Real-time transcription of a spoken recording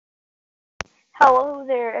Hello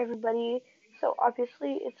there, everybody. So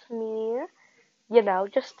obviously it's me,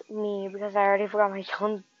 just me because I already forgot my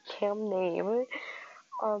cam name.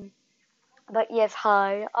 Um, but yes,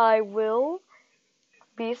 hi. I will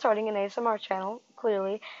be starting an ASMR channel,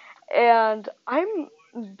 clearly, and I'm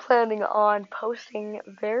planning on posting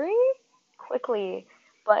very quickly.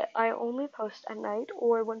 But I only post at night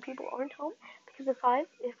or when people aren't home because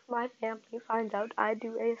if my family finds out I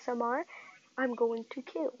do ASMR, I'm going to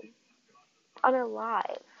kill,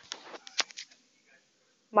 unalive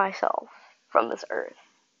myself from this earth.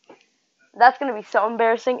 That's gonna be so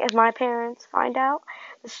embarrassing if my parents find out.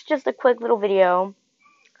 This is just a quick little video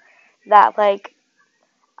that,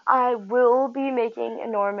 I will be making a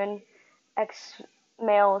Norman X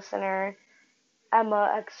male listener,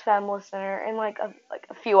 Emma X femme listener in like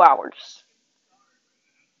a few hours.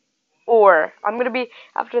 Or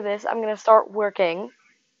after this, I'm gonna start working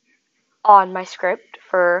on my script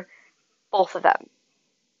for both of them.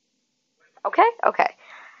 Okay? Okay.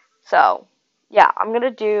 So, yeah, I'm gonna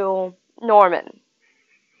do Norman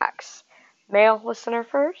X male listener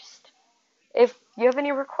first. If you have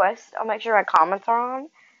any requests, I'll make sure my comments are on,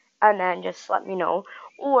 and then just let me know.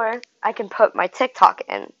 Or I can put my TikTok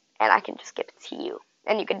in, and I can just give it to you,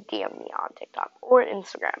 and you can DM me on TikTok or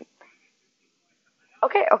Instagram.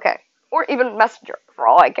 Okay, okay. Or even Messenger, for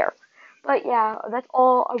all I care. But yeah, that's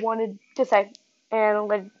all I wanted to say, and I'll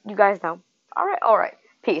let you guys know. Alright, alright.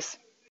 Peace.